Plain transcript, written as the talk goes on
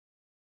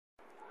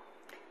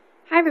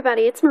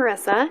everybody, it's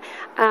Marissa.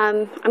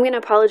 I'm going to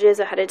apologize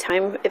ahead of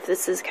time if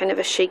this is kind of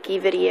a shaky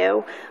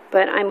video,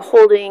 but I'm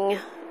holding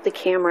the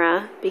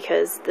camera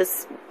because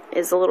this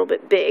is a little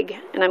bit big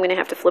and I'm going to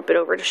have to flip it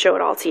over to show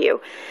it all to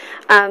you.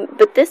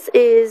 But this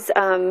is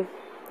a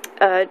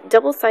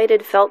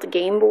double-sided felt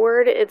game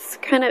board.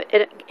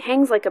 It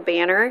hangs like a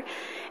banner,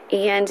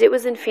 and it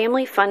was in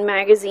Family Fun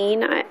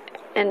magazine.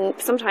 And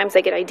sometimes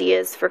I get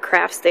ideas for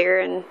crafts there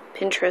and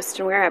Pinterest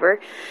and wherever.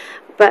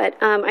 But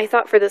I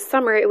thought for this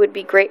summer it would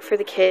be great for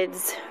the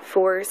kids,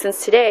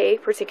 since today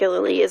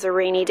particularly is a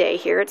rainy day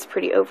here, it's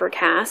pretty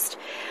overcast,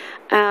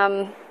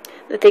 that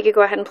they could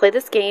go ahead and play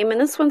this game.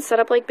 And this one's set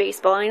up like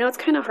baseball. I know it's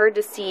kind of hard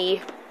to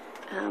see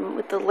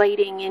with the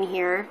lighting in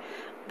here,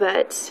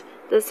 but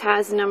this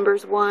has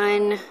numbers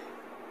 1,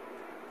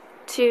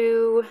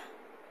 2,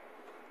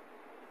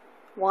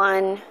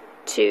 1,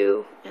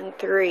 2, and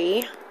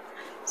 3.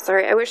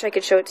 Sorry, I wish I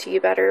could show it to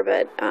you better,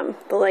 but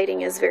the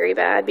lighting is very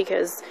bad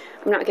because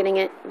I'm not getting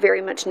it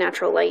very much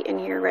natural light in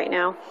here right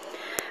now.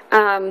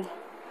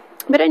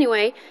 But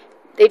anyway,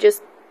 they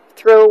just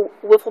throw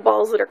wiffle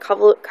balls that are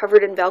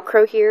covered in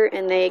velcro here,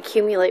 and they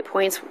accumulate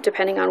points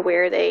depending on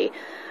where they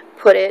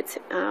put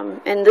it.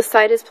 And this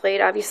side is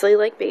played obviously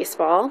like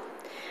baseball,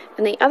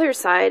 and the other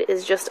side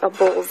is just a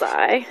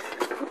bullseye.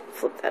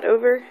 Flip that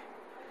over,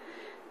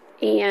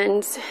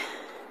 and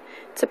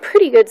it's a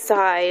pretty good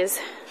size.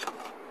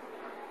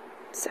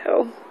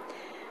 So,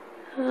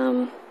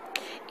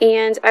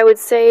 and I would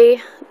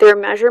say their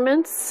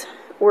measurements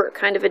were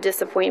kind of a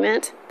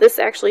disappointment. This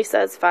actually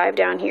says 5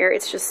 down here.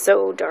 It's just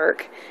so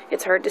dark,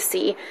 it's hard to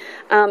see.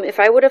 If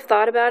I would have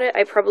thought about it,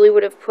 I probably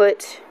would have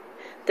put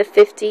the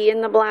 50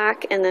 in the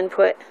black and then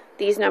put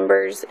these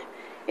numbers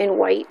in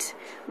white.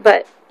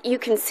 But you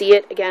can see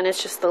it, again,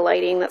 it's just the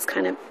lighting that's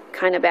kind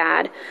of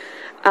bad.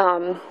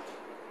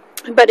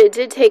 But it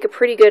did take a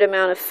pretty good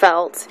amount of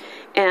felt,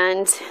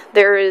 and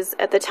there is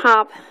at the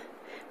top,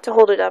 to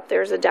hold it up,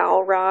 there's a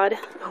dowel rod.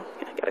 Oh,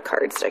 I got a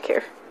card stuck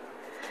here.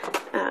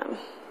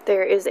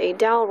 There is a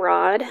dowel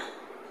rod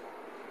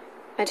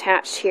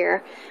attached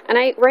here,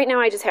 and right now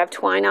I just have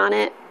twine on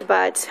it,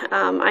 but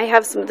I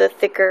have some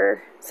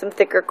thicker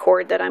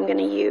cord that I'm going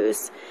to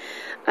use.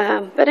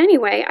 But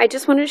anyway, I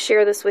just wanted to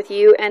share this with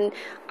you, and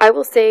I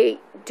will say,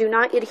 do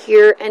not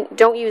adhere and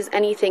don't use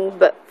anything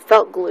but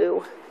felt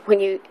glue when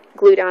you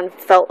glue down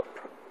felt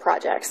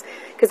projects,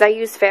 because I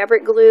use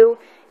fabric glue.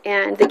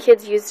 And the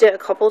kids used it a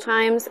couple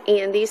times,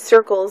 and these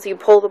circles, you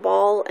pull the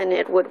ball and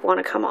it would want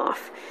to come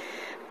off.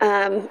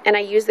 And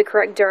I used the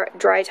correct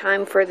dry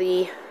time for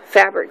the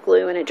fabric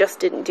glue, and it just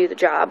didn't do the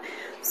job.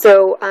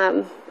 So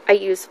I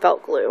used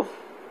felt glue.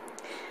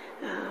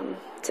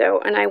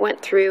 And I went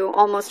through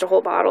almost a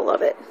whole bottle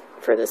of it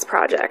for this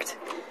project.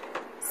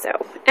 So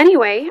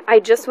anyway, I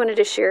just wanted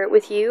to share it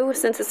with you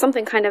since it's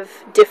something kind of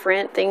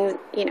different,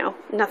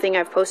 nothing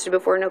I've posted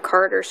before, no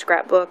card or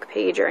scrapbook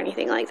page or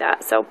anything like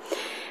that. So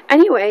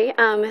anyway,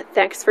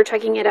 thanks for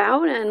checking it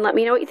out, and let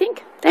me know what you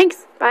think.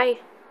 Thanks. Bye.